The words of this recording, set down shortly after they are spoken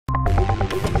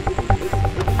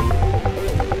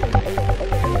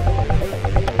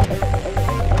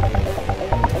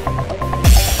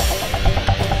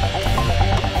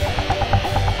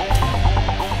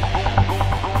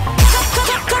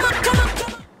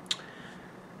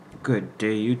Good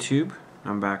day, YouTube.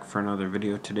 I'm back for another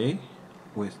video today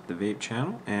with the vape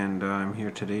channel, and I'm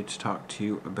here today to talk to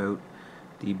you about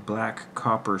the black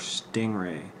copper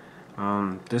Stingray.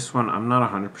 This one, I'm not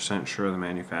 100% sure of the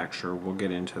manufacturer. We'll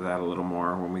get into that a little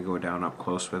more when we go down up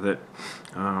close with it.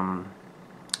 I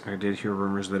did hear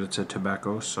rumors that it's a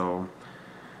tobacco, so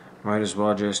might as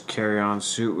well just carry on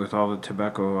suit with all the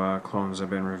tobacco clones I've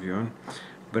been reviewing.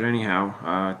 But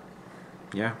anyhow,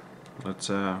 yeah, let's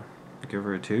give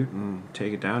her a toot and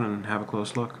take it down and have a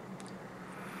close look.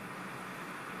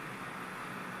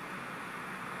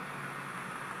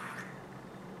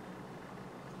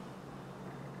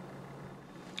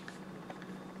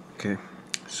 Okay,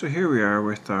 so here we are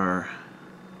with our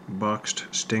boxed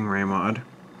Stingray mod,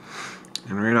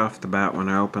 and right off the bat when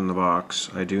I open the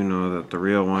box I do know that the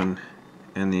real one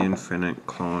and the infinite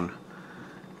clone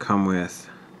come with,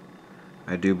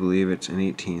 I do believe it's an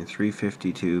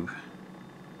 18350 tube,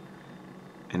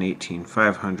 an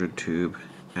 18500 tube,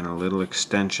 and a little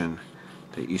extension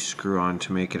that you screw on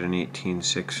to make it an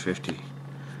 18650.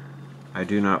 I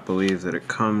do not believe that it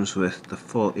comes with the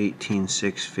full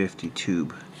 18650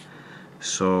 tube.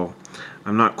 So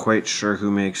I'm not quite sure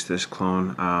who makes this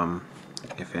clone.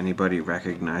 If anybody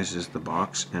recognizes the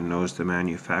box and knows the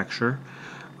manufacturer,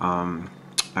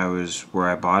 where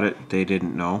I bought it, they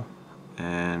didn't know,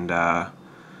 and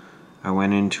I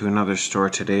went into another store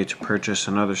today to purchase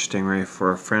another Stingray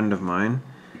for a friend of mine,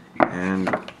 and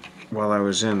while I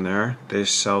was in there, they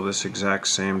sell this exact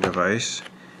same device,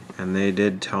 and they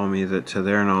did tell me that to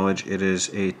their knowledge it is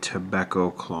a tobacco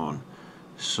clone.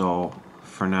 So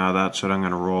for now, that's what I'm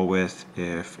going to roll with.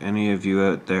 If any of you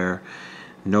out there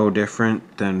know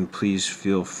different, then please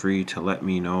feel free to let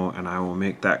me know and I will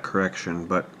make that correction,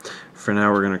 but for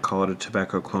now we're going to call it a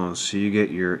tobacco clone. So you get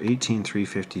your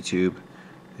 18350 tube,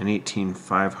 an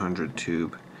 18500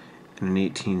 tube, and an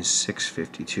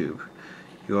 18650 tube.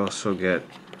 You also get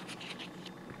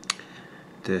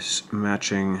this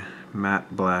matching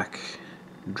matte black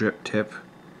drip tip,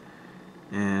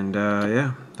 and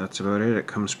yeah, that's about it. It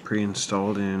comes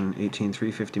pre-installed in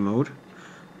 18350 mode,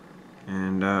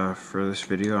 and for this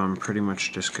video I'm pretty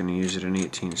much just going to use it in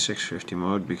 18650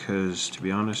 mode because, to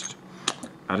be honest,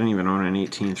 I don't even own an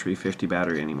 18350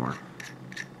 battery anymore.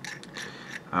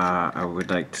 I would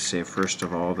like to say first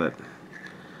of all that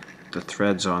the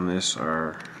threads on this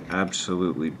are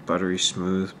absolutely buttery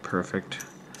smooth, perfect.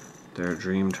 They're a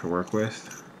dream to work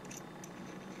with.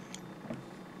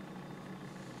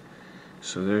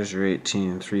 So there's your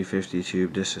 18350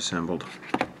 tube disassembled.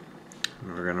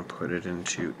 And we're going to put it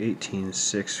into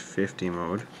 18650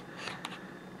 mode.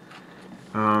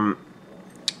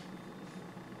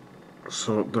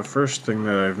 So the first thing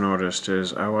that I've noticed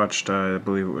is I watched, I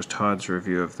believe it was Todd's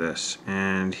review of this,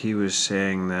 and he was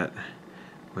saying that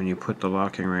when you put the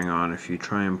locking ring on, if you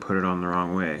try and put it on the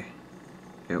wrong way,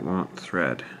 it won't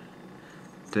thread.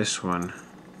 This one,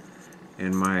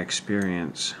 in my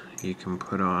experience, you can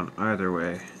put on either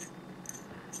way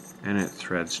and it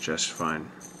threads just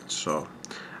fine. So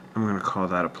I'm going to call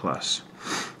that a plus.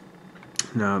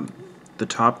 Now the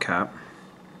top cap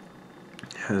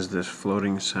has this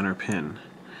floating center pin,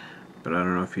 but I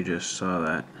don't know if you just saw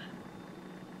that.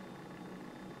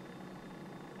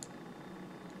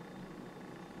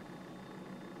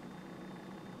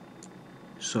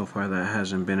 So far that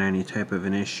hasn't been any type of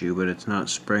an issue, but it's not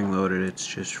spring loaded, it's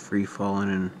just free falling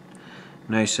and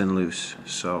nice and loose.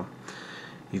 So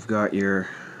you've got your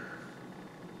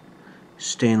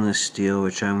stainless steel,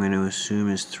 which I'm going to assume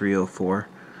is 304.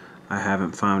 I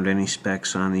haven't found any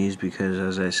specs on these because,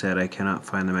 as I said, I cannot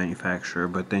find the manufacturer.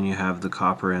 But then you have the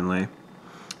copper inlay,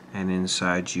 and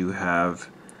inside you have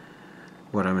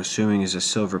what I'm assuming is a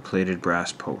silver plated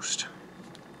brass post.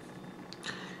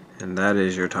 And that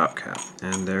is your top cap.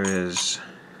 And there is,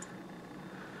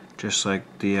 just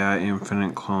like the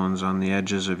infinite clones, on the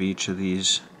edges of each of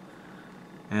these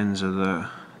ends of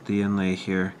the inlay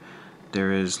here,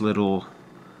 there is little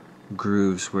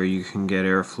grooves where you can get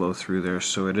airflow through there,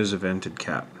 so it is a vented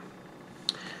cap.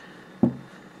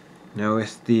 Now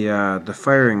with the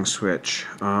firing switch,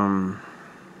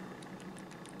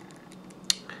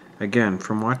 again,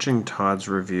 from watching Todd's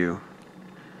review,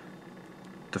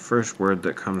 the first word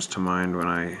that comes to mind when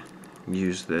I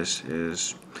use this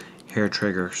is hair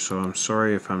trigger. So I'm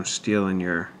sorry if I'm stealing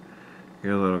your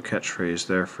little catchphrase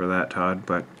there for that, Todd,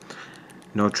 but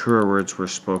no truer words were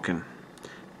spoken.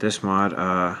 This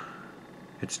mod,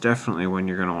 it's definitely one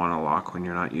you're going to want to lock when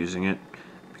you're not using it,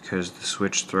 because the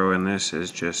switch throw in this is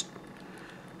just,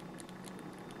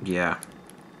 yeah,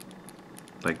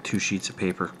 like 2 sheets of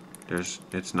paper.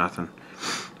 It's nothing.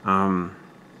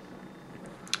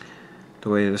 The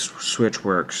way this switch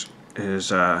works,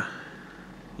 is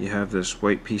you have this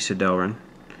white piece of Delrin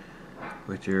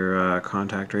with your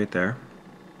contact right there,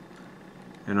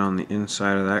 and on the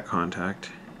inside of that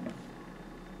contact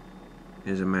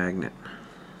is a magnet,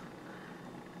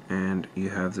 and you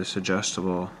have this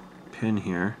adjustable pin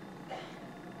here,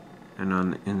 and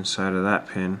on the inside of that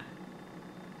pin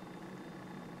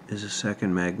is a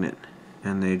second magnet,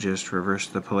 and they just reverse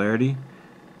the polarity,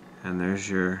 and there's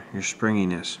your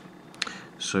springiness.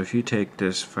 So if you take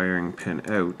this firing pin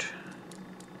out,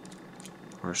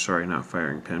 or sorry, not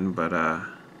firing pin, but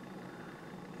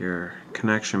your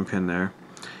connection pin there,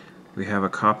 we have a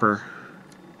copper,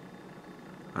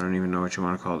 I don't even know what you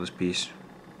want to call this piece,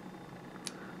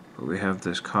 but we have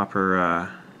this copper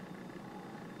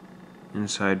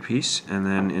inside piece, and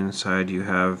then inside you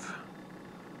have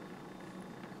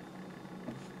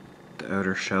the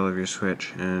outer shell of your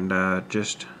switch. And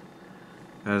just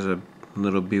as a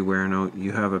little beware note,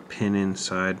 you have a pin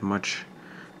inside, much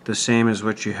the same as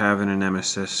what you have in a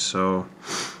Nemesis. So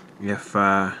if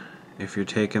you're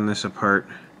taking this apart,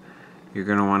 you're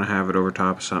going to want to have it over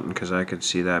top of something, because I could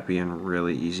see that being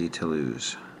really easy to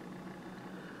lose.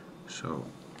 So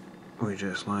we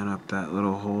just line up that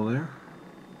little hole there,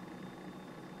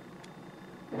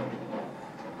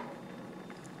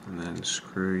 and then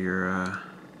screw your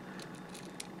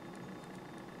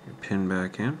pin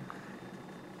back in.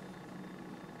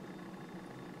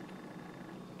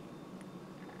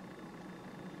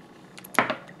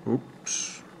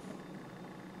 Oops.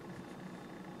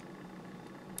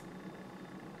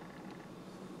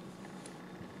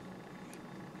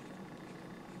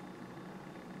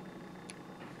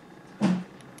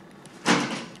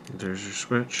 There's your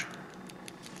switch.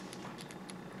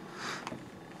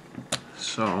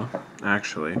 So,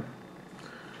 actually,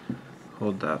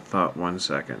 hold that thought 1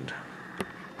 second.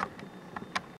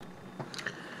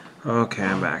 Okay,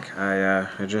 I'm back.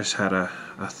 I just had a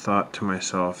thought to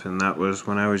myself, and that was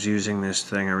when I was using this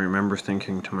thing, I remember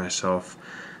thinking to myself,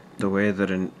 the way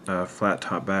that a flat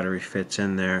top battery fits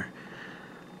in there,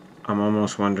 I'm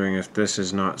almost wondering if this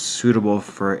is not suitable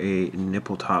for a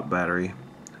nipple top battery.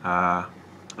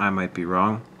 I might be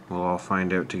wrong. We'll all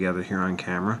find out together here on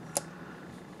camera.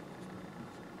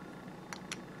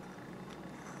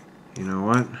 You know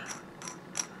what?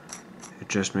 It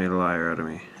just made a liar out of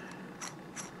me.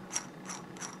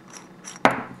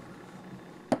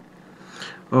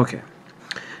 Okay,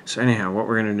 so anyhow, what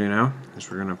we're going to do now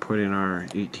is we're going to put in our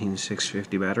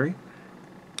 18650 battery,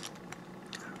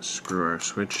 screw our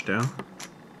switch down,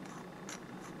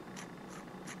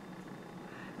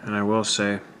 and I will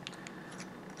say,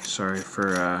 sorry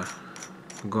for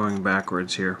going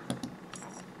backwards here,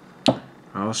 I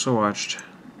also watched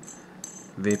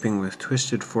Vaping with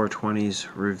Twisted 420's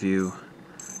review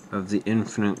of the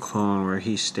Infinite clone, where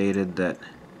he stated that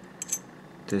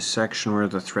this section where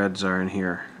the threads are in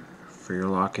here for your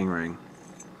locking ring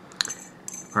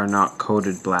are not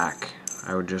coated black.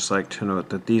 I would just like to note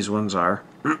that these ones are.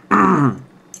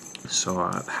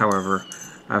 So, however,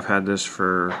 I've had this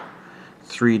for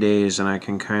 3 days, and I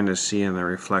can kind of see in the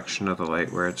reflection of the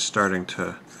light where it's starting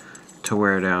to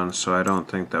wear down, so I don't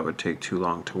think that would take too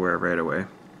long to wear right away.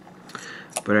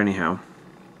 But anyhow,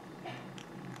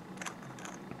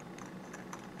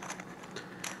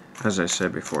 as I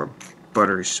said before,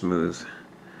 buttery smooth,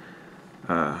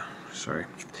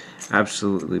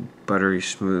 absolutely buttery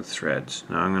smooth threads.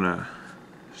 Now I'm gonna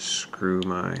screw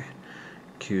my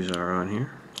Qzar on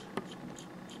here.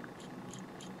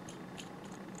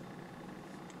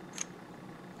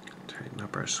 Tighten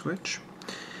up our switch,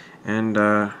 and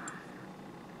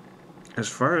as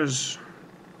far as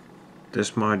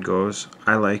this mod goes,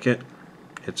 I like it.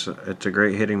 It's a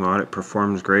great hitting mod. It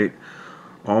performs great.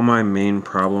 All my main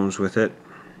problems with it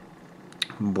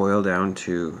boil down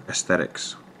to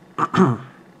aesthetics.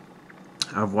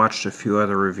 I've watched a few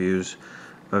other reviews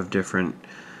of different,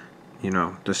 the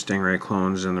Stingray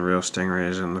clones and the real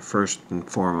Stingrays, and the first and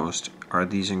foremost are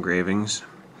these engravings.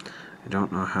 I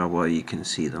don't know how well you can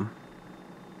see them,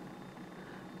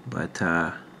 but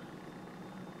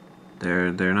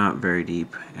they're not very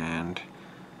deep, and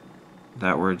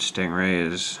that word Stingray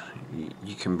is,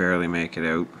 you can barely make it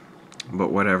out,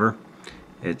 but whatever.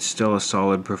 It's still a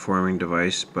solid performing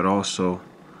device, but also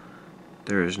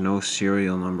there is no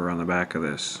serial number on the back of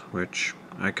this, which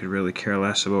I could really care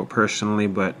less about personally,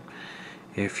 but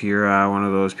if you're one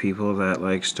of those people that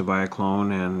likes to buy a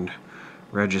clone and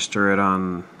register it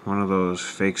on one of those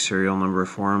fake serial number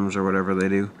forums or whatever they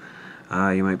do,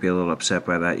 you might be a little upset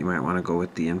by that. You might want to go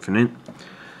with the Infinite.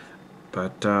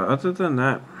 But other than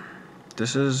that,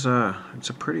 this is it's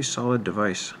a pretty solid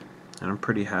device. and I'm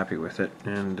pretty happy with it.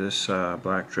 And this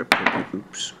black drip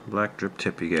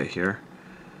tip you get here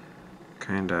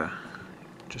kinda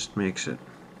just makes it,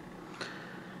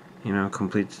 you know,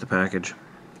 completes the package.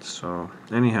 So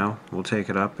anyhow, we'll take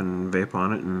it up and vape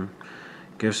on it and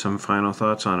give some final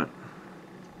thoughts on it.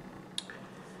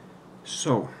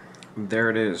 So there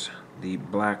it is, the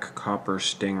black copper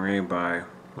Stingray by,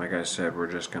 like I said,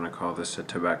 we're just gonna call this a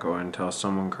tobacco until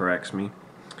someone corrects me,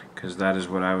 because that is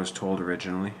what I was told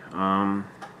originally.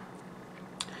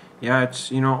 Yeah,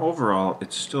 it's, you know, overall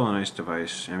it's still a nice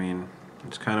device. I mean,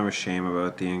 it's kind of a shame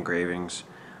about the engravings.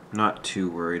 I'm not too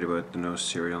worried about the no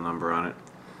serial number on it.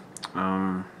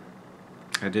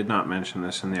 I did not mention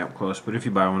this in the up close, but if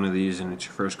you buy one of these and it's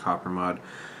your first copper mod,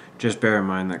 just bear in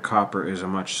mind that copper is a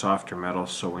much softer metal,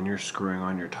 so when you're screwing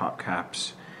on your top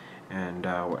caps and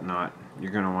whatnot,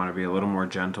 you're going to want to be a little more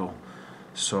gentle.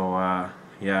 So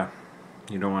yeah,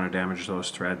 you don't want to damage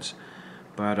those threads.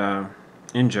 But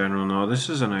in general, no, this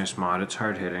is a nice mod. It's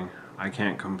hard hitting. I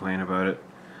can't complain about it.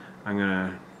 I'm going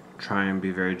to try and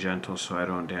be very gentle so I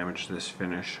don't damage this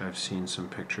finish. I've seen some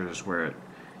pictures where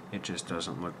it just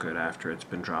doesn't look good after it's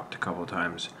been dropped a couple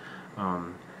times.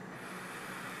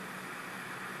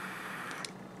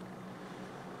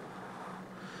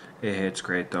 It hits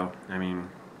great though. I mean,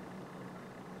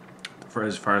 for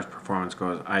as far as performance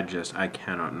goes, I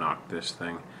cannot knock this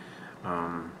thing.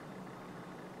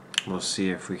 We'll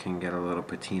see if we can get a little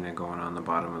patina going on the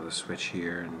bottom of the switch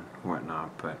here and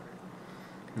whatnot, but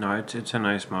no, it's a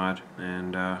nice mod,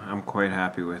 and I'm quite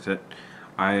happy with it.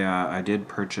 I did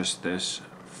purchase this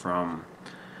from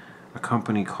a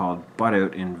company called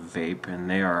Barrie Ont Vape, and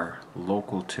they are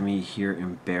local to me here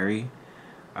in Barrie.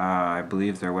 I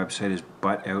believe their website is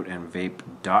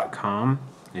buttoutandvape.com.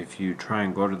 If you try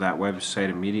and go to that website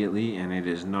immediately and it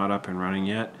is not up and running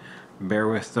yet, bear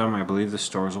with them. I believe the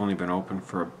store's only been open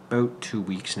for about 2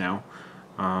 weeks now.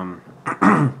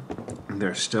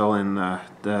 They're still in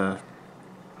the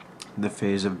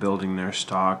phase of building their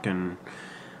stock and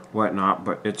whatnot,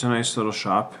 but it's a nice little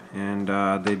shop, and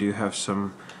they do have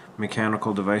some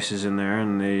mechanical devices in there,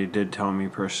 and they did tell me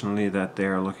personally that they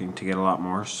are looking to get a lot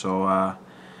more. So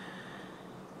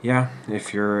yeah,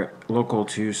 if you're local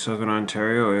to Southern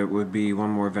Ontario, it would be one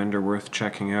more vendor worth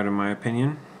checking out in my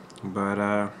opinion. But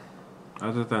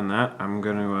other than that, I'm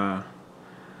going to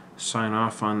sign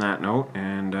off on that note,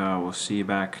 and we'll see you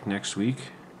back next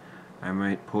week. I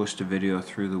might post a video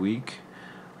through the week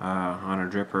on a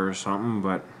dripper or something,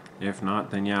 but if not,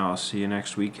 then yeah, I'll see you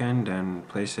next weekend, and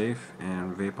play safe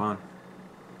and vape on.